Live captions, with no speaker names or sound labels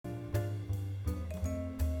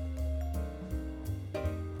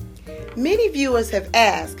Many viewers have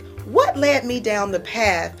asked, what led me down the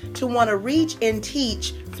path to want to reach and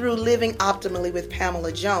teach through Living Optimally with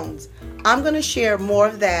Pamela Jones? I'm going to share more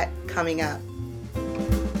of that coming up.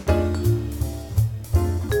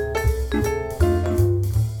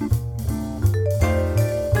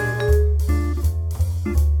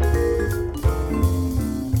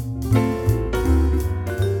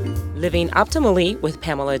 Living Optimally with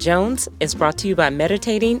Pamela Jones is brought to you by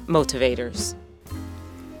Meditating Motivators.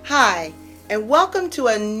 Hi, and welcome to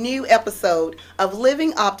a new episode of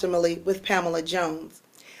Living Optimally with Pamela Jones.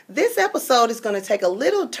 This episode is going to take a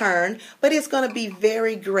little turn, but it's going to be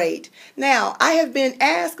very great. Now, I have been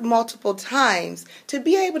asked multiple times to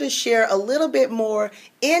be able to share a little bit more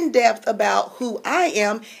in depth about who I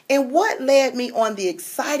am and what led me on the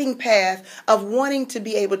exciting path of wanting to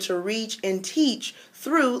be able to reach and teach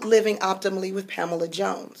through Living Optimally with Pamela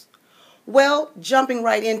Jones. Well, jumping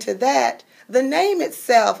right into that, the name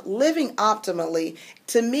itself, Living Optimally,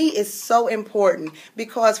 to me is so important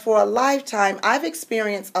because for a lifetime I've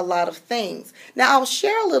experienced a lot of things. Now I'll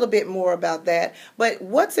share a little bit more about that, but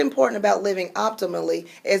what's important about living optimally,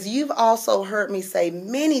 as you've also heard me say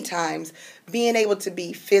many times, being able to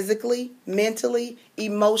be physically, mentally,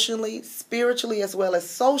 emotionally, spiritually, as well as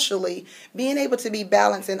socially, being able to be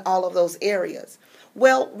balanced in all of those areas.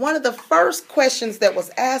 Well, one of the first questions that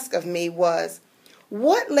was asked of me was,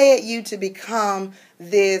 what led you to become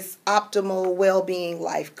this optimal well-being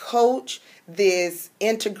life coach, this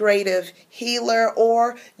integrative healer,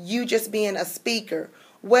 or you just being a speaker?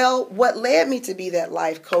 Well, what led me to be that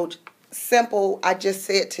life coach, simple, I just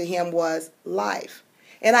said to him, was life.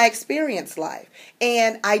 And I experienced life.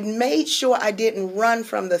 And I made sure I didn't run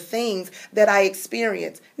from the things that I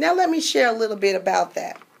experienced. Now let me share a little bit about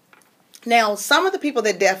that. Now, some of the people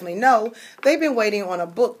that definitely know, they've been waiting on a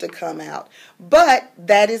book to come out, but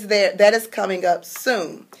that is coming up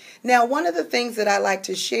soon. Now, one of the things that I like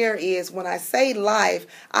to share is when I say life,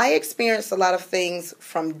 I experienced a lot of things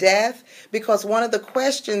from death, because one of the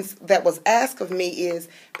questions that was asked of me is,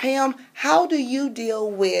 Pam, how do you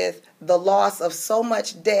deal with the loss of so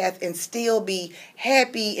much death and still be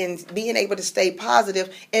happy and being able to stay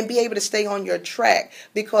positive and be able to stay on your track?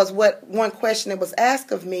 Because one question that was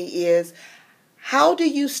asked of me is, how do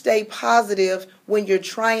you stay positive when you're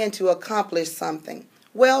trying to accomplish something?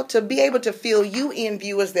 Well, to be able to fill you in,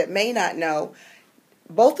 viewers that may not know,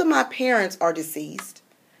 both of my parents are deceased.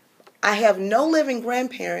 I have no living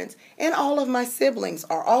grandparents, and all of my siblings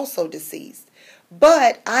are also deceased.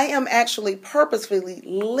 But I am actually purposefully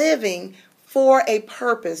living for a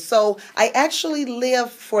purpose. So I actually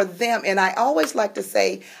live for them. And I always like to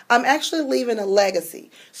say, I'm actually leaving a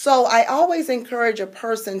legacy. So I always encourage a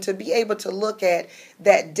person to be able to look at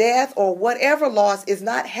that death or whatever loss is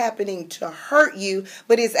not happening to hurt you,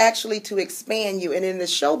 but is actually to expand you. And in the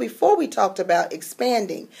show before, we talked about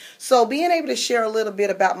expanding. So being able to share a little bit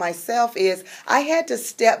about myself is I had to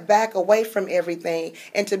step back away from everything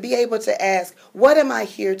and to be able to ask, what am I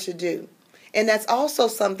here to do? And that's also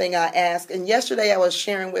something I ask. And yesterday I was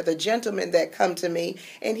sharing with a gentleman that come to me,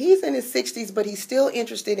 and he's in his 60s, but he's still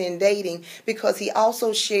interested in dating, because he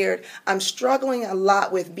also shared, I'm struggling a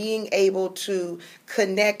lot with being able to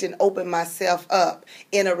connect and open myself up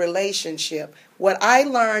in a relationship. What I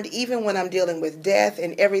learned, even when I'm dealing with death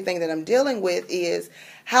and everything that I'm dealing with, is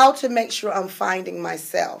how to make sure I'm finding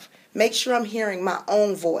myself. Make sure I'm hearing my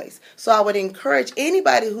own voice. So I would encourage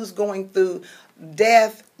anybody who's going through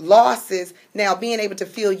death, losses, now being able to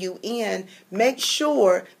fill you in, make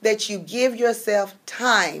sure that you give yourself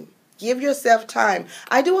time. Give yourself time.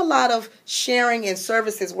 I do a lot of sharing and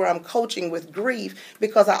services where I'm coaching with grief,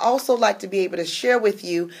 because I also like to be able to share with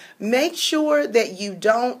you, make sure that you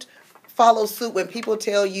don't follow suit when people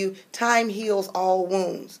tell you time heals all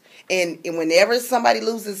wounds. And whenever somebody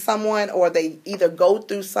loses someone or they either go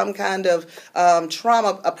through some kind of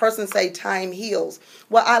trauma, a person say time heals.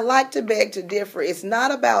 Well, I like to beg to differ. It's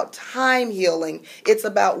not about time healing. It's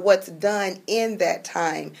about what's done in that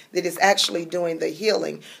time that is actually doing the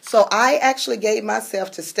healing. So I actually gave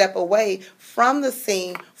myself to step away from the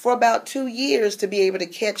scene for about 2 years to be able to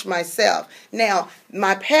catch myself. Now,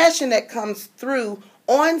 my passion that comes through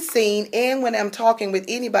on scene and when I'm talking with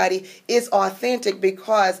anybody is authentic,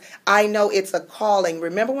 because I know it's a calling.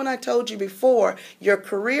 Remember when I told you before, your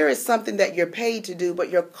career is something that you're paid to do, but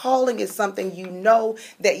your calling is something you know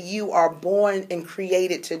that you are born and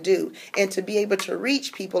created to do. And to be able to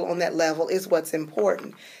reach people on that level is what's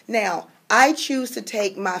important. Now, I choose to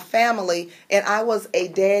take my family, and I was a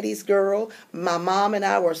daddy's girl. My mom and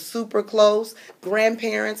I were super close,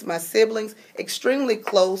 grandparents, my siblings, extremely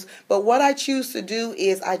close. But what I choose to do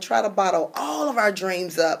is I try to bottle all of our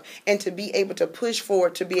dreams up and to be able to push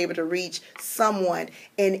forward, to be able to reach someone.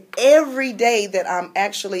 And every day that I'm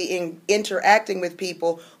actually interacting with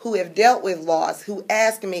people who have dealt with loss, who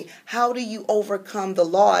ask me, how do you overcome the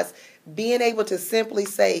loss? Being able to simply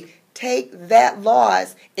say, take that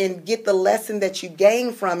loss and get the lesson that you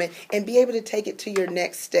gain from it and be able to take it to your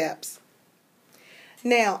next steps.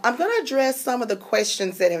 Now, I'm going to address some of the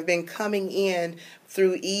questions that have been coming in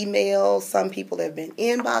through email. Some people have been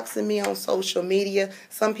inboxing me on social media.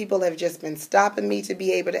 Some people have just been stopping me to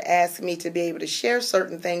be able to ask me to be able to share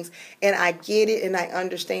certain things. And I get it and I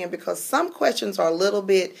understand, because some questions are a little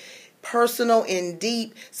bit personal and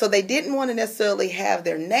deep, so they didn't want to necessarily have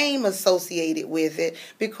their name associated with it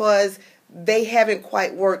because they haven't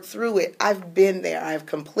quite worked through it. I've been there. I've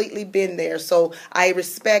completely been there. So I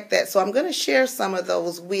respect that. So I'm going to share some of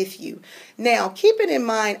those with you. Now, keep it in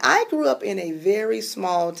mind, I grew up in a very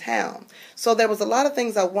small town. So there was a lot of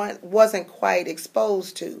things I wasn't quite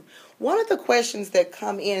exposed to. One of the questions that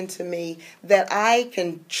come in to me that I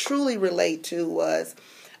can truly relate to was,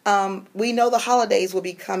 we know the holidays will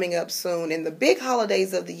be coming up soon, and the big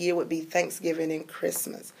holidays of the year would be Thanksgiving and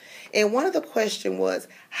Christmas. And one of the questions was,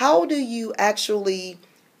 how do you actually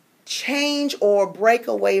change or break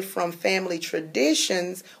away from family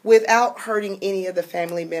traditions without hurting any of the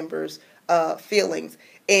family members' feelings?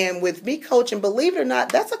 And with me coaching, believe it or not,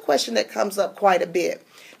 that's a question that comes up quite a bit.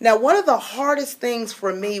 Now, one of the hardest things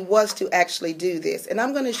for me was to actually do this. And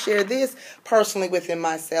I'm going to share this personally within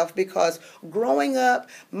myself, because growing up,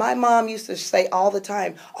 my mom used to say all the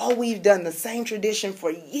time, oh, we've done the same tradition for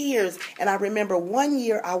years. And I remember one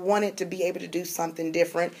year I wanted to be able to do something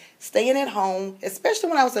different, staying at home, especially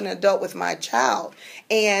when I was an adult with my child.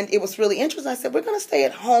 And it was really interesting. I said, we're going to stay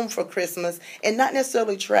at home for Christmas and not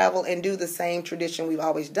necessarily travel and do the same tradition we've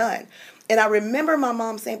always done. And I remember my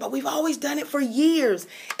mom saying, but we've always done it for years.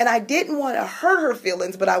 And I didn't want to hurt her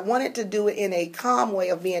feelings, but I wanted to do it in a calm way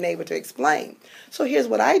of being able to explain. So here's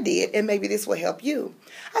what I did, and maybe this will help you.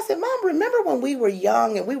 I said, Mom, remember when we were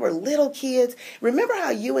young and we were little kids? Remember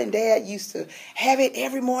how you and Dad used to have it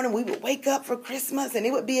every morning? We would wake up for Christmas and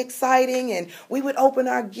it would be exciting and we would open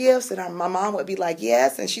our gifts, and my mom would be like,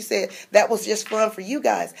 yes. And she said, that was just fun for you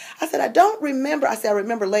guys. I said, I don't remember. I said, I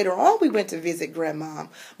remember later on we went to visit Grandma,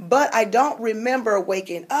 but I don't remember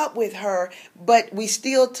waking up with her, but we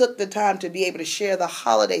still took the time to be able to share the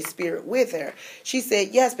holiday spirit with her. She said,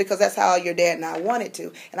 yes, because that's how your dad and I wanted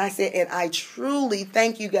to. And I said, and I truly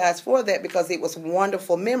thank you guys for that, because it was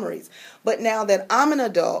wonderful memories. But now that I'm an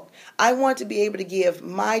adult, I want to be able to give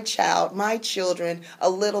my children a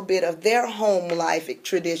little bit of their home life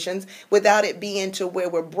traditions without it being to where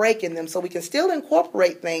we're breaking them. So we can still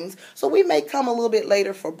incorporate things. So we may come a little bit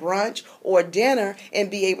later for brunch or dinner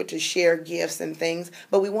and be able to share gifts and things,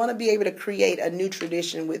 but we want to be able to create a new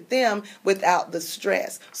tradition with them without the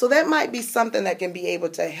stress. So that might be something that can be able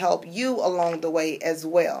to help you along the way as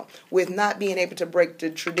well, with not being able to break the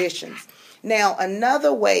traditions. Now,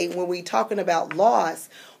 another way when we're talking about loss,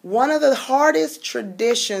 one of the hardest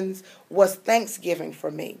traditions was Thanksgiving for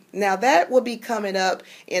me. Now, that will be coming up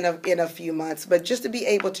in a few months, but just to be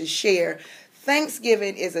able to share,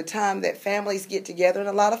 Thanksgiving is a time that families get together, and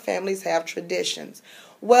a lot of families have traditions.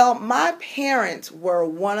 Well, my parents were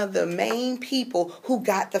one of the main people who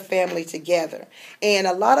got the family together. And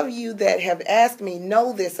a lot of you that have asked me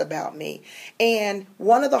know this about me. And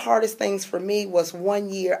one of the hardest things for me was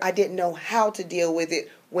one year I didn't know how to deal with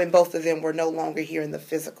it when both of them were no longer here in the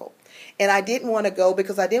physical. And I didn't want to go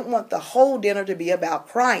because I didn't want the whole dinner to be about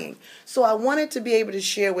crying. So I wanted to be able to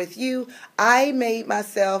share with you. I made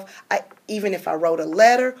myself, even if I wrote a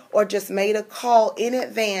letter or just made a call in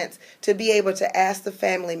advance, to be able to ask the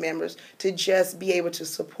family members to just be able to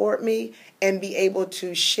support me and be able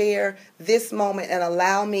to share this moment and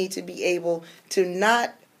allow me to be able to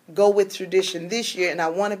not go with tradition this year. And I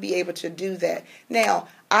want to be able to do that. Now,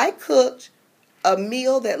 I cooked a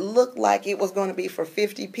meal that looked like it was going to be for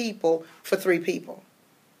 50 people for 3 people.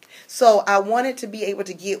 So I wanted to be able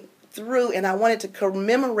to get through, and I wanted to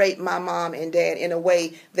commemorate my mom and dad in a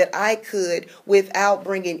way that I could without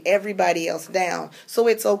bringing everybody else down. So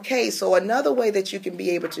it's okay. So another way that you can be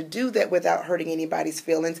able to do that without hurting anybody's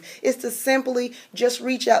feelings is to simply just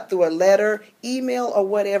reach out through a letter, email, or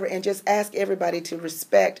whatever, and just ask everybody to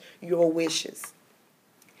respect your wishes.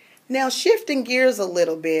 Now, shifting gears a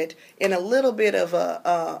little bit in a little bit of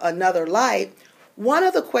another light, one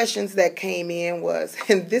of the questions that came in was,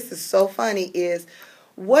 and this is so funny, is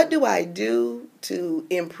What do I do to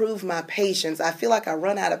improve my patience? I feel like I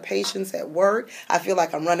run out of patience at work. I feel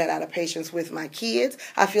like I'm running out of patience with my kids.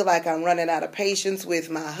 I feel like I'm running out of patience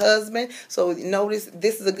with my husband. So notice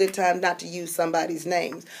this is a good time not to use somebody's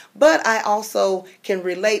names. But I also can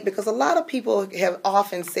relate because a lot of people have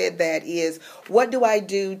often said that is, what do I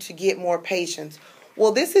do to get more patience?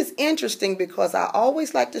 Well, this is interesting because I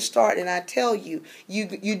always like to start and I tell you,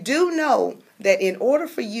 you do know that in order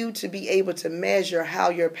for you to be able to measure how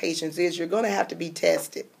your patience is, you're going to have to be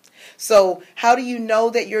tested. So how do you know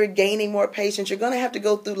that you're gaining more patience? You're going to have to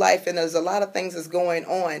go through life and there's a lot of things that's going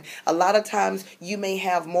on. A lot of times you may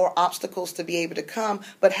have more obstacles to be able to come,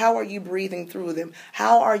 but how are you breathing through them?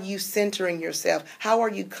 How are you centering yourself? How are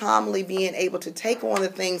you calmly being able to take on the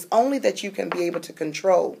things only that you can be able to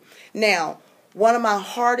control? Now, one of my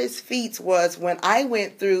hardest feats was when I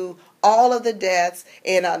went through all of the deaths,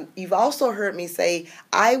 and you've also heard me say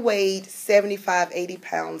I weighed 75, 80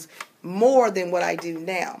 pounds more than what I do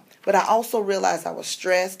now. But I also realized I was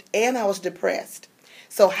stressed and I was depressed.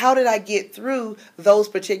 So how did I get through those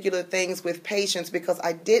particular things with patience? Because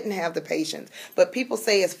I didn't have the patience. But people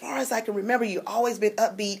say, as far as I can remember, you've always been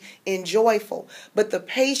upbeat and joyful. But the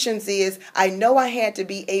patience is, I know I had to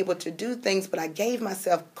be able to do things, but I gave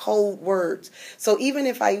myself cold words. So even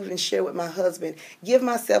if I even share with my husband, give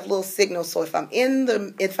myself little signals. So if I'm in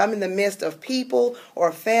the midst of people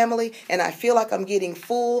or family and I feel like I'm getting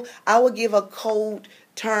full, I will give a cold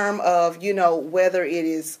term of, whether it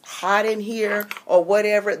is hot in here or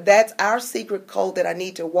whatever. That's our secret code that I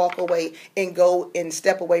need to walk away and go and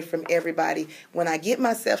step away from everybody. When I get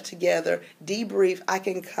myself together, debrief, I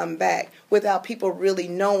can come back without people really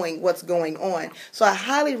knowing what's going on. So I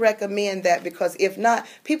highly recommend that, because if not,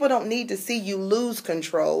 people don't need to see you lose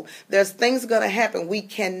control. There's things going to happen. We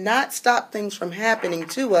cannot stop things from happening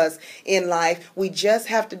to us in life. We just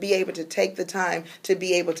have to be able to take the time to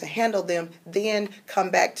be able to handle them, then come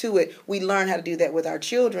back to it. We learn how to do that with our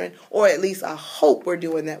children, or at least I hope we're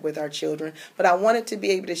doing that with our children. But I wanted to be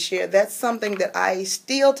able to share that's something that I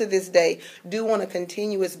still to this day do on a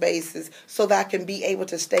continuous basis so that I can be able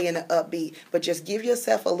to stay in the upbeat. But just give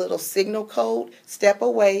yourself a little signal code, step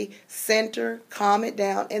away, center, calm it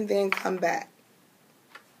down, and then come back.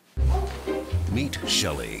 Meet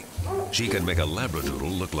Shelley. She can make a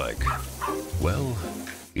Labradoodle look like, well,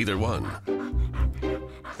 either one.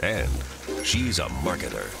 And she's a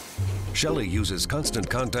marketer. Shelley uses Constant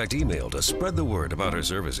Contact email to spread the word about her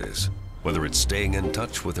services, whether it's staying in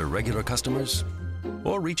touch with her regular customers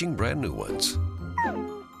or reaching brand new ones.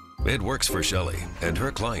 It works for Shelley, and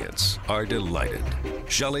her clients are delighted.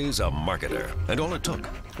 Shelley's a marketer, and all it took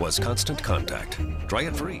was Constant Contact. Try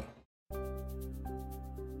it free.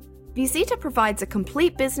 Visita provides a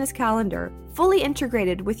complete business calendar, fully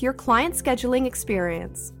integrated with your client scheduling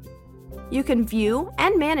experience. You can view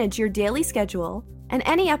and manage your daily schedule and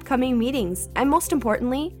any upcoming meetings, and most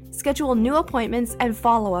importantly, schedule new appointments and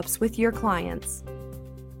follow-ups with your clients.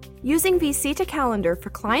 Using Visita Calendar for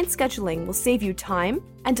client scheduling will save you time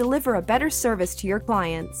and deliver a better service to your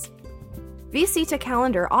clients. Visita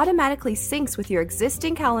Calendar automatically syncs with your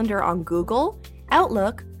existing calendar on Google,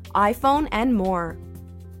 Outlook, iPhone, and more.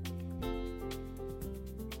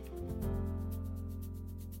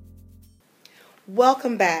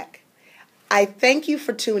 Welcome back. I thank you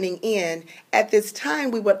for tuning in. At this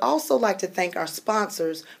time, we would also like to thank our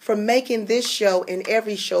sponsors for making this show and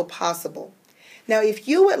every show possible. Now, if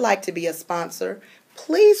you would like to be a sponsor,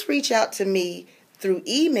 please reach out to me through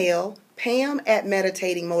email,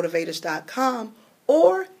 pam@meditatingmotivators.com,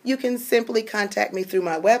 or you can simply contact me through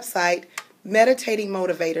my website,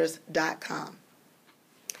 meditatingmotivators.com.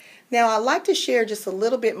 Now, I'd like to share just a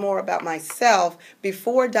little bit more about myself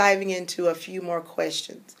before diving into a few more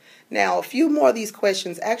questions. Now, a few more of these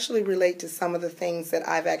questions actually relate to some of the things that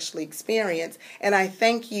I've actually experienced, and I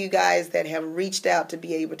thank you guys that have reached out to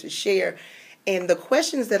be able to share. And the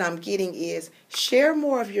questions that I'm getting is, share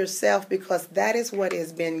more of yourself, because that is what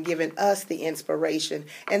has been giving us the inspiration.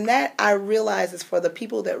 And that I realize is for the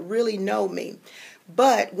people that really know me.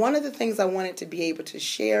 But one of the things I wanted to be able to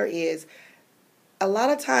share is, a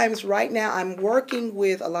lot of times right now I'm working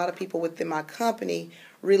with a lot of people within my company,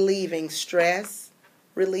 relieving stress,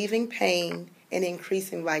 relieving pain, and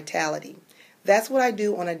increasing vitality. That's what I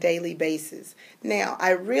do on a daily basis. Now,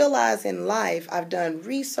 I realize in life I've done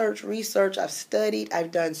research, I've studied,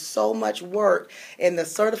 I've done so much work, and the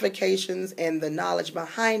certifications and the knowledge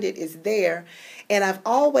behind it is there, and I've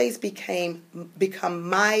always become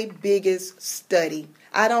my biggest study.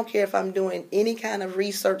 I don't care if I'm doing any kind of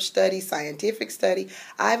research study, scientific study,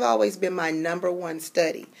 I've always been my number one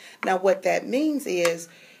study. Now, what that means is,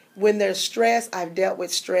 When there's stress, I've dealt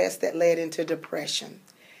with stress that led into depression.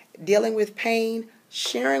 Dealing with pain,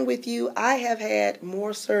 sharing with you, I have had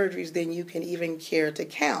more surgeries than you can even care to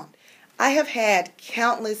count. I have had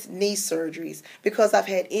countless knee surgeries because I've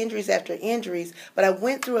had injuries after injuries, but I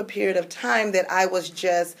went through a period of time that I was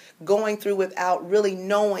just going through without really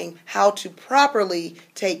knowing how to properly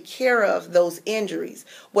take care of those injuries.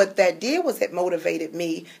 What that did was it motivated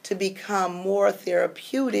me to become more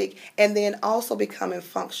therapeutic and then also become a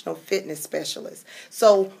functional fitness specialist.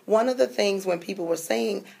 So one of the things when people were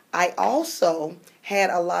saying, I also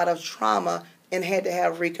had a lot of trauma and had to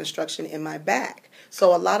have reconstruction in my back.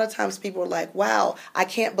 So a lot of times people are like, wow, I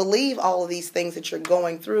can't believe all of these things that you're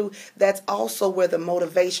going through. That's also where the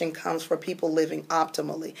motivation comes for people living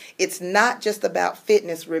optimally. It's not just about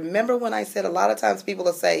fitness. Remember when I said a lot of times people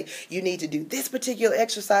will say, you need to do this particular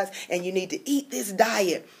exercise and you need to eat this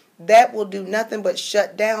diet. That will do nothing but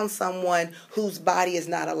shut down someone whose body is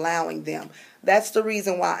not allowing them. That's the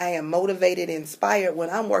reason why I am motivated and inspired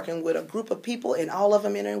when I'm working with a group of people and all of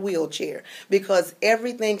them in a wheelchair, because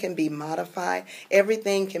everything can be modified.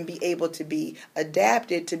 Everything can be able to be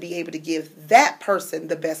adapted to be able to give that person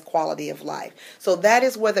the best quality of life. So that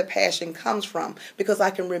is where the passion comes from, because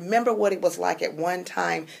I can remember what it was like at one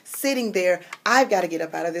time sitting there. I've got to get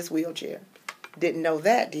up out of this wheelchair. Didn't know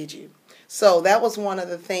that, did you? So that was one of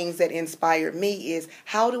the things that inspired me, is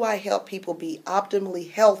how do I help people be optimally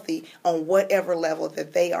healthy on whatever level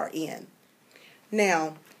that they are in.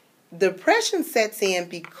 Now, depression sets in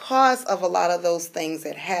because of a lot of those things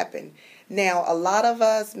that happen. Now, a lot of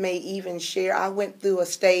us may even share, I went through a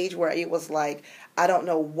stage where it was like, I don't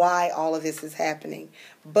know why all of this is happening.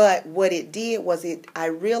 But what it did was I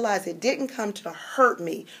realized it didn't come to hurt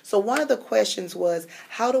me. So one of the questions was,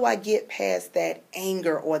 how do I get past that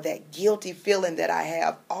anger or that guilty feeling that I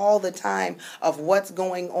have all the time of what's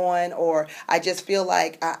going on, or I just feel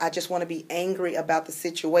like I just want to be angry about the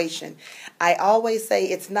situation. I always say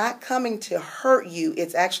it's not coming to hurt you.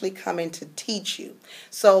 It's actually coming to teach you.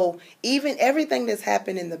 So even everything that's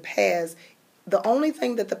happened in the past, the only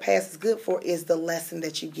thing that the past is good for is the lesson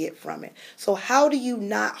that you get from it. So how do you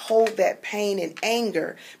not hold that pain and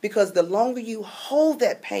anger? Because the longer you hold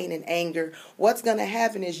that pain and anger, what's going to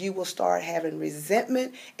happen is you will start having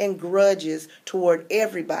resentment and grudges toward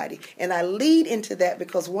everybody. And I lead into that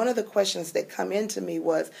because one of the questions that come into me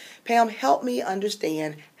was, Pam, help me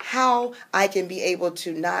understand how I can be able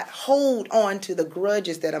to not hold on to the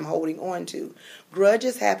grudges that I'm holding on to.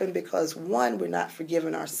 Grudges happen because, one, we're not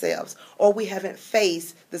forgiving ourselves, or we haven't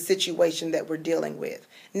faced the situation that we're dealing with.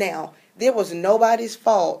 Now, there was nobody's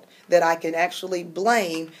fault that I can actually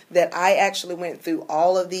blame that I actually went through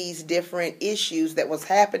all of these different issues that was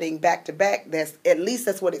happening back to back. At least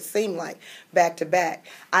that's what it seemed like, back to back.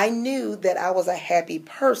 I knew that I was a happy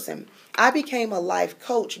person. I became a life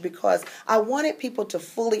coach because I wanted people to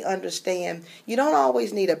fully understand you don't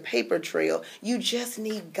always need a paper trail. You just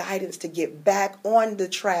need guidance to get back on the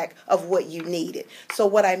track of what you needed. So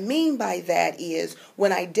what I mean by that is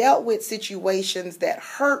when I dealt with situations that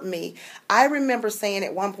hurt me, I remember saying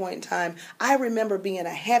at one point in time, I remember being a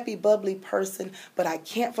happy, bubbly person, but I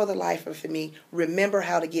can't for the life of me remember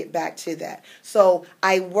how to get back to that. So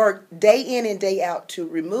I worked day in and day out to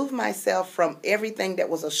remove myself from everything that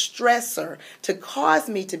was a stressor to cause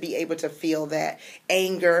me to be able to feel that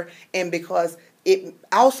anger, and because it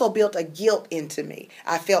also built a guilt into me.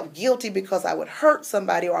 I felt guilty because I would hurt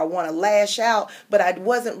somebody or I want to lash out, but I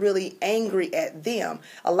wasn't really angry at them.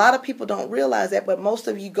 A lot of people don't realize that, but most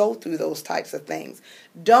of you go through those types of things.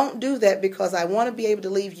 Don't do that, because I want to be able to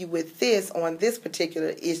leave you with this on this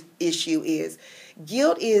particular issue is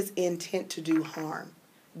guilt is intent to do harm.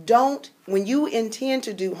 When you intend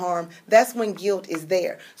to do harm, that's when guilt is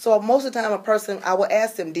there. So most of the time I will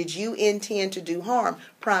ask them, did you intend to do harm?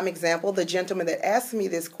 Prime example, the gentleman that asked me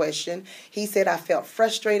this question, he said, I felt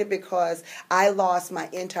frustrated because I lost my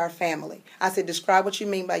entire family. I said, describe what you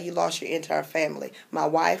mean by you lost your entire family. My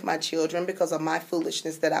wife, my children, because of my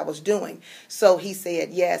foolishness that I was doing. So he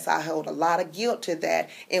said, yes, I hold a lot of guilt to that.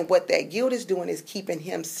 And what that guilt is doing is keeping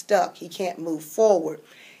him stuck. He can't move forward.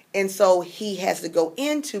 And so he has to go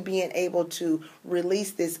into being able to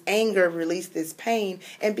release this anger, release this pain,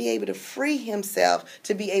 and be able to free himself,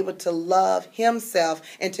 to be able to love himself,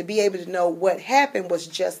 and to be able to know what happened was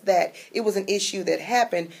just that. It was an issue that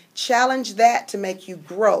happened. Challenge that to make you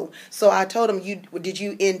grow. So I told him, did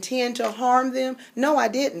you intend to harm them? No, I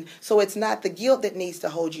didn't. So it's not the guilt that needs to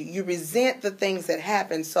hold you. You resent the things that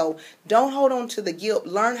happened. So don't hold on to the guilt.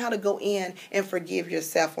 Learn how to go in and forgive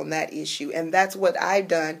yourself on that issue. And that's what I've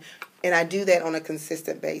done. And I do that on a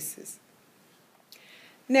consistent basis.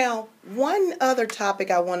 Now, one other topic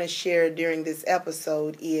I want to share during this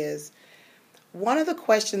episode is one of the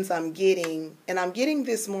questions I'm getting, and I'm getting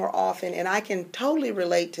this more often, and I can totally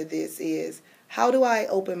relate to this, is how do I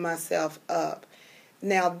open myself up?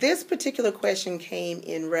 Now, this particular question came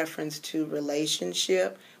in reference to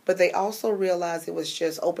relationship, but they also realized it was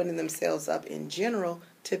just opening themselves up in general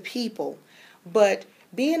to people. But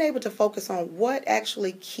being able to focus on what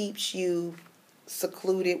actually keeps you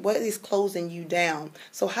secluded, what is closing you down.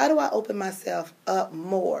 So how do I open myself up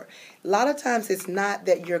more? A lot of times it's not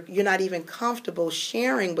that you're not even comfortable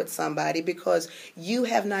sharing with somebody because you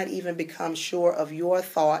have not even become sure of your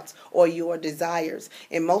thoughts or your desires.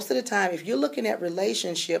 And most of the time, if you're looking at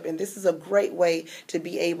relationship, and this is a great way to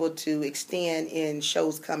be able to extend in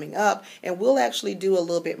shows coming up, and we'll actually do a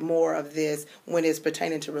little bit more of this when it's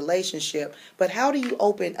pertaining to relationship. But how do you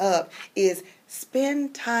open up is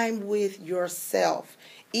spend time with yourself.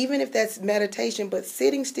 Even if that's meditation, but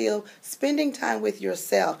sitting still, spending time with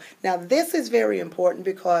yourself. Now, this is very important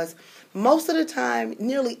because most of the time,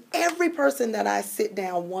 nearly every person that I sit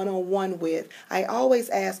down one-on-one with, I always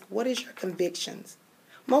ask, what is your convictions?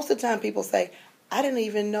 Most of the time people say, I didn't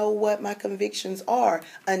even know what my convictions are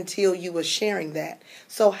until you were sharing that.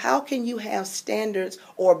 So how can you have standards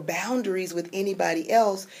or boundaries with anybody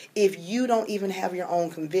else if you don't even have your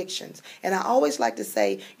own convictions? And I always like to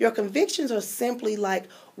say your convictions are simply like,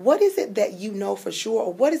 what is it that you know for sure,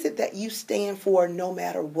 or what is it that you stand for no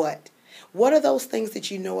matter what? What are those things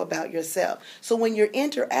that you know about yourself? So when you're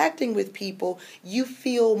interacting with people, you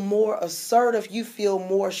feel more assertive, you feel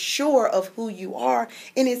more sure of who you are,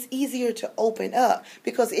 and it's easier to open up.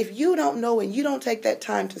 Because if you don't know and you don't take that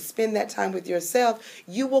time to spend that time with yourself,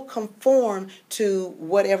 you will conform to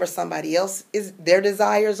whatever somebody else is, their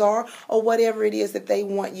desires are, or whatever it is that they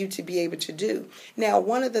want you to be able to do. Now,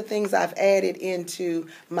 one of the things I've added into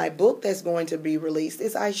my book that's going to be released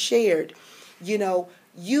is I shared, you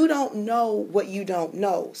don't know what you don't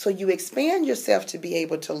know. So you expand yourself to be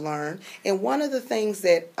able to learn. And one of the things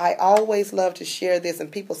that I always love to share this,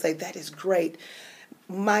 and people say, that is great.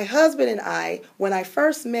 My husband and I, when I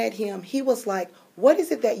first met him, he was like, what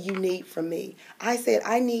is it that you need from me? I said,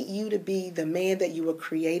 I need you to be the man that you were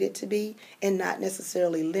created to be and not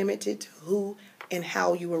necessarily limited to who and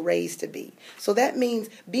how you were raised to be. So that means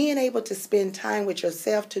being able to spend time with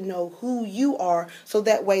yourself to know who you are, so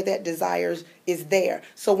that way that desires is there.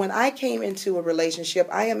 So when I came into a relationship,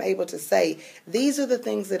 I am able to say, these are the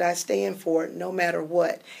things that I stand for no matter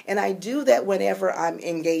what. And I do that whenever I'm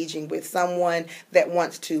engaging with someone that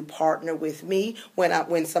wants to partner with me,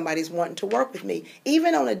 when somebody's wanting to work with me,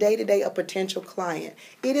 even on a day-to-day, a potential client.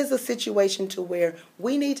 It is a situation to where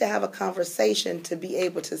we need to have a conversation to be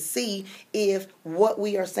able to see if what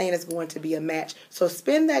we are saying is going to be a match. So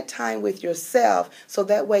spend that time with yourself so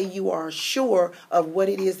that way you are sure of what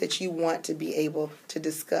it is that you want to be able to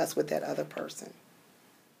discuss with that other person.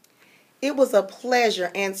 It was a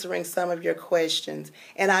pleasure answering some of your questions,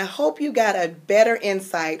 and I hope you got a better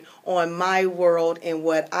insight on my world and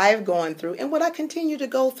what I've gone through and what I continue to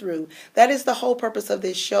go through. That is the whole purpose of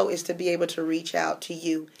this show, is to be able to reach out to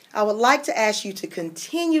you. I would like to ask you to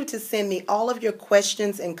continue to send me all of your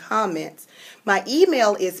questions and comments. My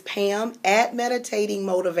email is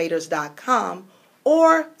pam@meditatingmotivators.com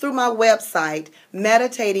or through my website,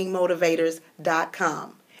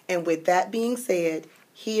 meditatingmotivators.com. And with that being said,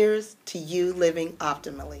 here's to you living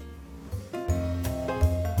optimally.